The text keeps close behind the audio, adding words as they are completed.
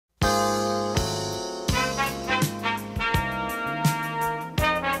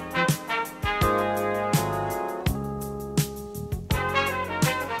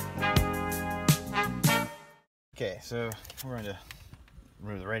so we're going to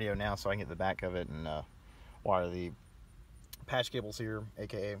remove the radio now so I can get the back of it and wire the patch cables here,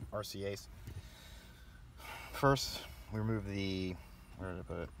 aka RCAs. First, we remove the, where did I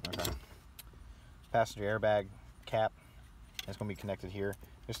put it? Okay. Passenger airbag cap. It's going to be connected here.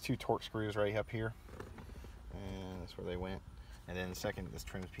 There's 2 torque screws right up here, and that's where they went. And then the second, this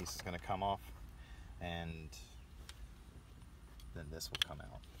trim piece is going to come off, and then this will come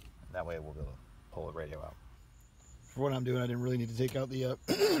out. That way we'll be able to pull the radio out. For what I'm doing, I didn't really need to take out the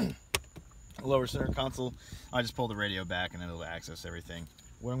lower center console. I just pull the radio back and it'll access everything.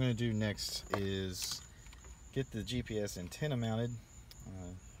 What I'm going to do next is get the GPS antenna mounted.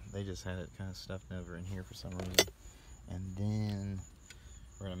 They just had it kind of stuffed over in here for some reason. And then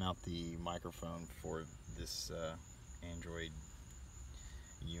we're going to mount the microphone for this Android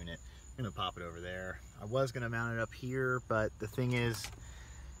unit. I'm going to pop it over there. I was going to mount it up here, but the thing is,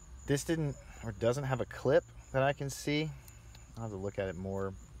 this doesn't have a clip that I can see. I'll have to look at it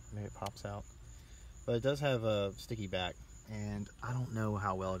more. Maybe it pops out. But it does have a sticky back, and I don't know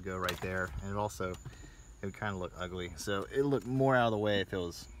how well it'd go right there. And it would kind of look ugly. So it'd look more out of the way if it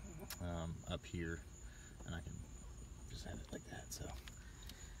was up here, and I can just have it like that. So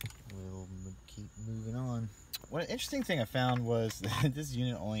we'll keep moving on. One interesting thing I found was that this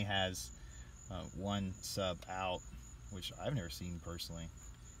unit only has one sub out, which I've never seen personally,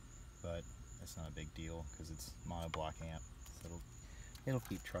 but it's not a big deal because it's monoblock amp, so it'll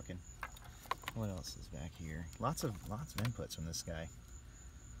keep trucking. What else is back here? Lots of inputs from this guy,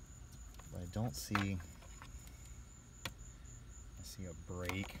 but I don't see. I see a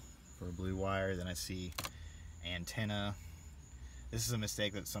break for a blue wire. Then I see antenna. This is a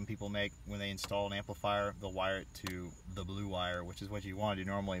mistake that some people make when they install an amplifier. They'll wire it to the blue wire, which is what you want to do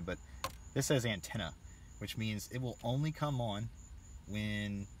normally, but this says antenna, which means it will only come on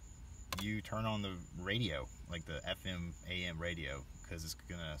when you turn on the radio, like the FM AM radio, because it's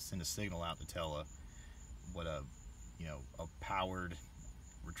gonna send a signal out to tell what a powered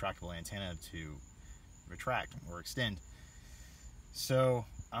retractable antenna to retract or extend. So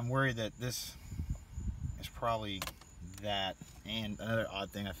I'm worried that this is probably that. And another odd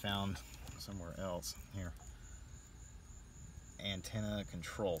thing I found somewhere else here, antenna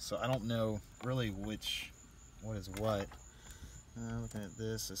control. So I don't know really what is what. Looking at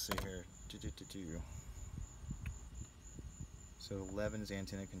this, let's see here. So 11 is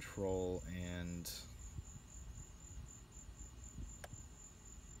antenna control, and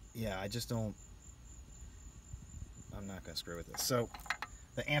yeah, I'm not gonna screw with this. So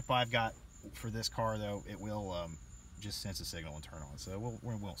the amp I've got for this car, though, it will just sense a signal and turn on. So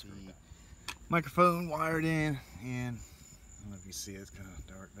we won't screw with that. Microphone wired in, and I don't know if you see it, it's kind of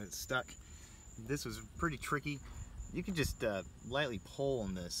dark, but it's stuck. This was pretty tricky. You can just lightly pull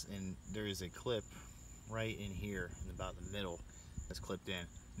on this, and there is a clip right in here, in about the middle, that's clipped in.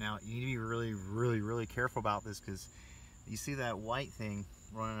 Now, you need to be really, really, really careful about this, because you see that white thing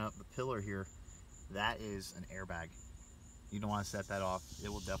running up the pillar here? That is an airbag. You don't want to set that off. It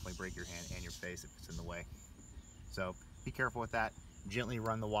will definitely break your hand and your face if it's in the way. So be careful with that. Gently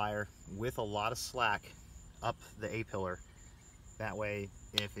run the wire with a lot of slack up the A-pillar. That way,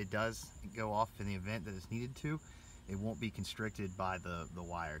 if it does go off in the event that it's needed to, it won't be constricted by the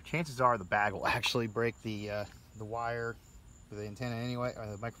wire. Chances are the bag will actually break the wire for the antenna anyway, or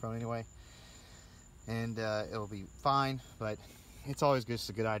the microphone anyway, and it'll be fine. But it's always just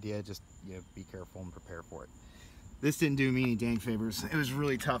a good idea, just be careful and prepare for it. This didn't do me any dang favors. It was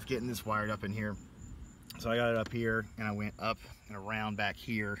really tough getting this wired up in here. So I got it up here, and I went up and around back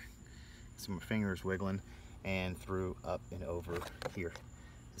here, so my fingers wiggling, and through up and over here,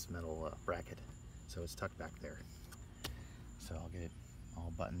 this metal bracket. So it's tucked back there. So I'll get it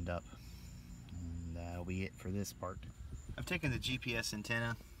all buttoned up, and that'll be it for this part. I've taken the GPS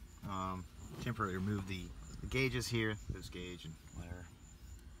antenna, temporarily removed the gauges here, this gauge and whatever,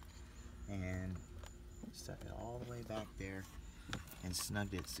 and stuck it all the way back there and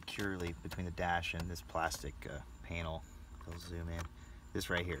snugged it securely between the dash and this plastic panel. I'll zoom in. This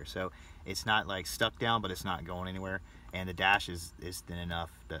right here. So it's not like stuck down, but it's not going anywhere, and the dash is thin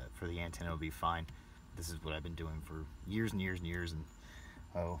enough that for the antenna will be fine. This is what I've been doing for years and years and years,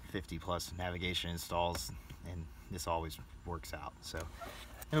 and 50 plus navigation installs, and this always works out, so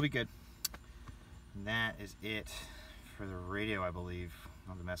it'll be good. And that is it for the radio, I believe. I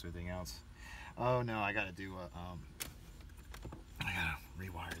don't have to mess with anything else. Oh no, I gotta do I gotta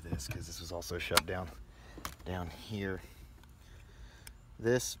rewire this, because this was also shoved down here.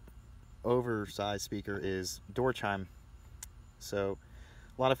 This oversized speaker is door chime. So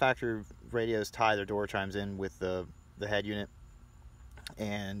a lot of factory radios tie their door chimes in with the head unit,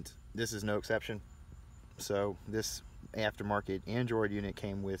 and this is no exception. So this aftermarket Android unit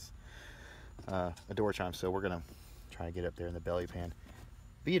came with a door chime, so we're gonna try to get up there in the belly pan.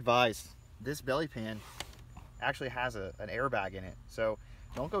 Be advised, this belly pan actually has an airbag in it, so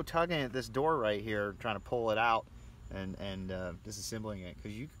don't go tugging at this door right here trying to pull it out and disassembling it,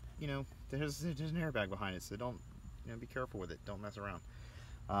 because you know there's an airbag behind it, so don't, you know, be careful with it. Don't mess around.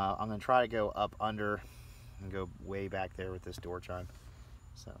 I'm gonna try to go up under and go way back there with this door chime.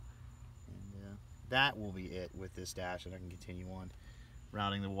 So, and that will be it with this dash, and I can continue on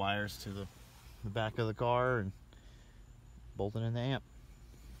routing the wires to the back of the car and bolting in the amp.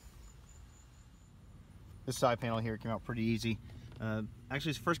 This side panel here came out pretty easy.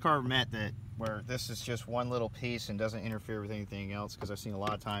 Actually, it's the first car I've met where this is just one little piece and doesn't interfere with anything else, because I've seen a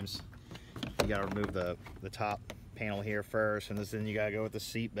lot of times you gotta remove the top panel here first, and then you gotta go with the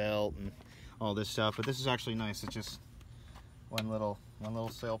seat belt and all this stuff. But this is actually nice. It's just one little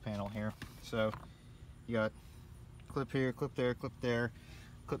sail panel here. So you got clip here, clip there, clip there,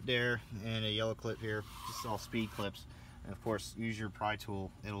 clip there, and a yellow clip here. Just all speed clips. And of course, use your pry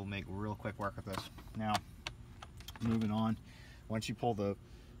tool. It'll make real quick work with this. Now, moving on. Once you pull the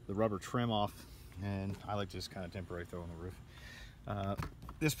rubber trim off, and I like to just kind of temporarily throw on the roof.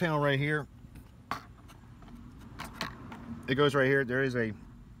 This panel right here, it goes right here. There is a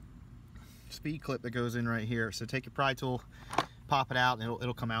speed clip that goes in right here. So take your pry tool, pop it out, and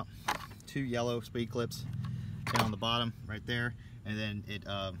it'll come out. 2 yellow speed clips down the bottom right there, and then it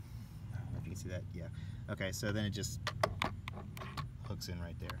I don't know if you can see that. Yeah. Okay, so then it just hooks in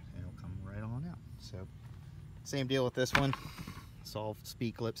right there, and it'll come right on out. So same deal with this one. It's all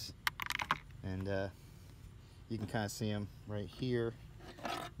speed clips, and you can kind of see them right here,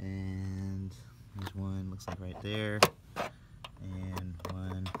 and there's one, looks like right there, and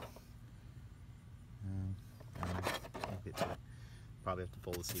one. Probably have to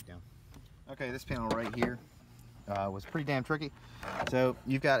fold the seat down. Okay, this panel right here was pretty damn tricky. So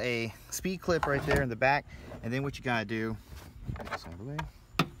you've got a speed clip right there in the back, and then what you gotta do, get this out of the way.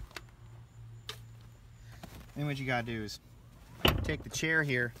 Then what you gotta do is take the chair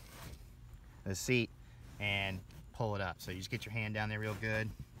here, the seat, and pull it up. So you just get your hand down there real good,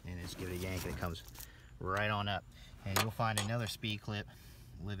 and just give it a yank, and it comes right on up. And you'll find another speed clip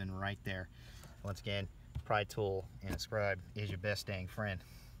living right there. Once again, pry tool and a scribe is your best dang friend.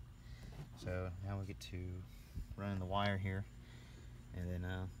 So now we get to running the wire here, and then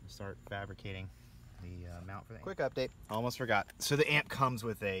start fabricating the mount for the amp. Quick update, almost forgot. So the amp comes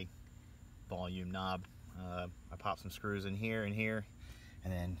with a volume knob. I popped some screws in here and here,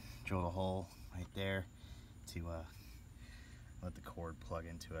 and then drilled a hole right there to let the cord plug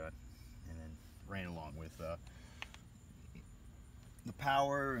into it, and then ran along with the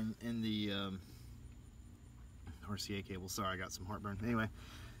power and the RCA cable. Sorry, I got some heartburn. Anyway,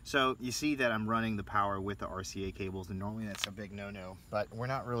 so you see that I'm running the power with the RCA cables, and normally that's a big no-no, but we're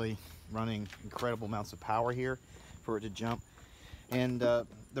not really running incredible amounts of power here for it to jump, and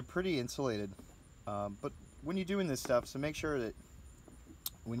they're pretty insulated. But when you're doing this stuff, so make sure that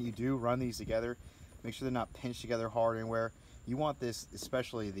when you do run these together, make sure they're not pinched together hard anywhere. You want this,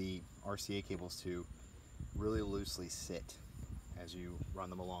 especially the RCA cables, to really loosely sit as you run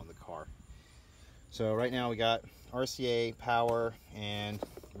them along the car. So right now we got RCA, power, and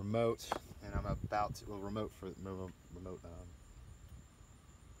remote, and I'm about to, well, remote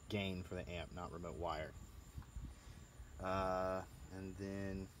gain for the amp, not remote wire. And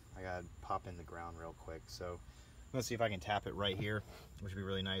then I gotta pop in the ground real quick. So I'm gonna see if I can tap it right here, which would be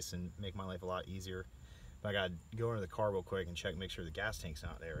really nice and make my life a lot easier. But I gotta go into the car real quick and check, make sure the gas tank's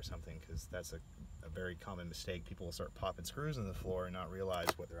not there or something, because that's a very common mistake. People will start popping screws in the floor and not realize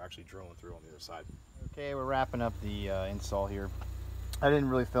what they're actually drilling through on the other side. Okay, we're wrapping up the install here. I didn't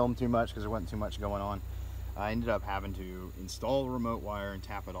really film too much because there wasn't too much going on. I ended up having to install the remote wire and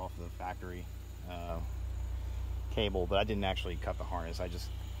tap it off the factory cable, but I didn't actually cut the harness. I just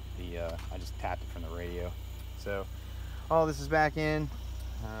tapped it from the radio. So all this is back in.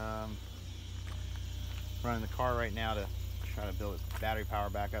 Running the car right now to try to build its battery power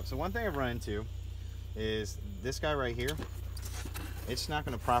back up. So one thing I've run into is this guy right here. It's not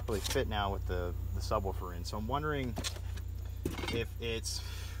going to properly fit now with the subwoofer in. So I'm wondering if it's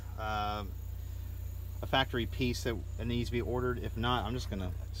a factory piece that needs to be ordered. If not, I'm just going to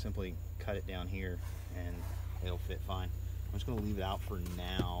simply cut it down here and it'll fit fine. I'm just going to leave it out for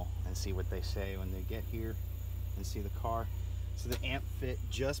now and see what they say when they get here and see the car. So the amp fit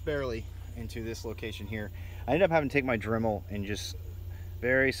just barely into this location here. I ended up having to take my Dremel and just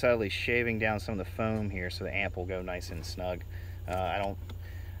very subtly shaving down some of the foam here so the amp will go nice and snug. I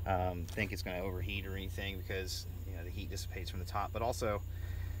don't think it's going to overheat or anything, because you know the heat dissipates from the top, but also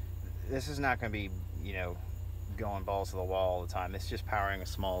this is not going to be, you know, going balls to the wall all the time. It's just powering a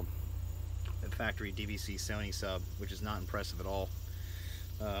small factory DVC Sony sub, which is not impressive at all.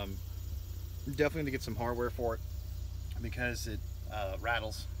 Definitely need to get some hardware for it because it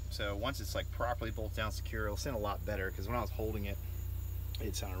rattles. So once it's like properly bolted down secure, it'll sound a lot better, because when I was holding it,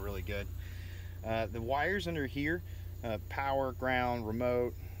 it sounded really good. The wires under here, power, ground,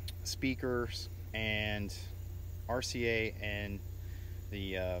 remote, speakers, and RCA, and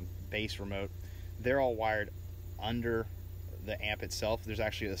the bass remote, they're all wired under the amp itself. There's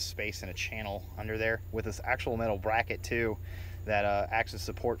actually a space and a channel under there with this actual metal bracket too that acts as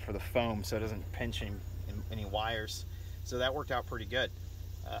support for the foam, so it doesn't pinch any wires. So that worked out pretty good.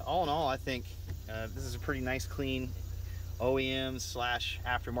 All in all, I think this is a pretty nice, clean OEM slash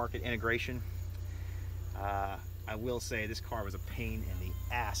aftermarket integration. I will say this car was a pain in the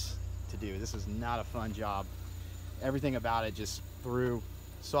ass to do. This is not a fun job. Everything about it just threw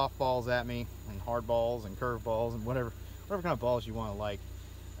softballs at me, and hard balls and curve balls and whatever kind of balls you want to like.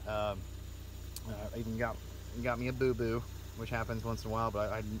 Even got me a boo-boo, which happens once in a while,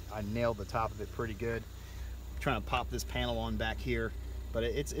 but I nailed the top of it pretty good. I'm trying to pop this panel on back here, but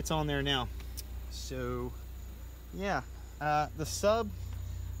it's on there now. So yeah, the sub,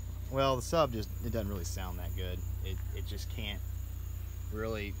 well, the sub just, it doesn't really sound that good. It just can't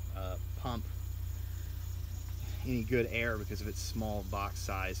really pump any good air because of its small box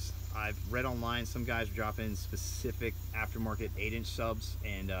size. I've read online some guys drop in specific aftermarket 8-inch subs,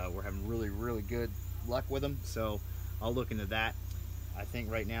 and we're having really good luck with them, so I'll look into that. I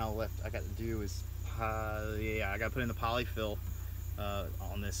think right now left I got to do is yeah, I got to put in the polyfill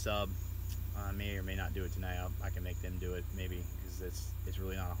on this sub. I may or may not do it tonight. I can make them do it maybe, because it's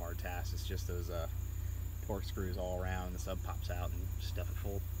really not a hard task. It's just those torque screws all around, and the sub pops out, and stuff it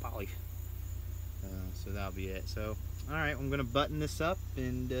full of poly. So that'll be it. So all right, I'm gonna button this up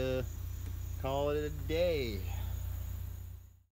and call it a day.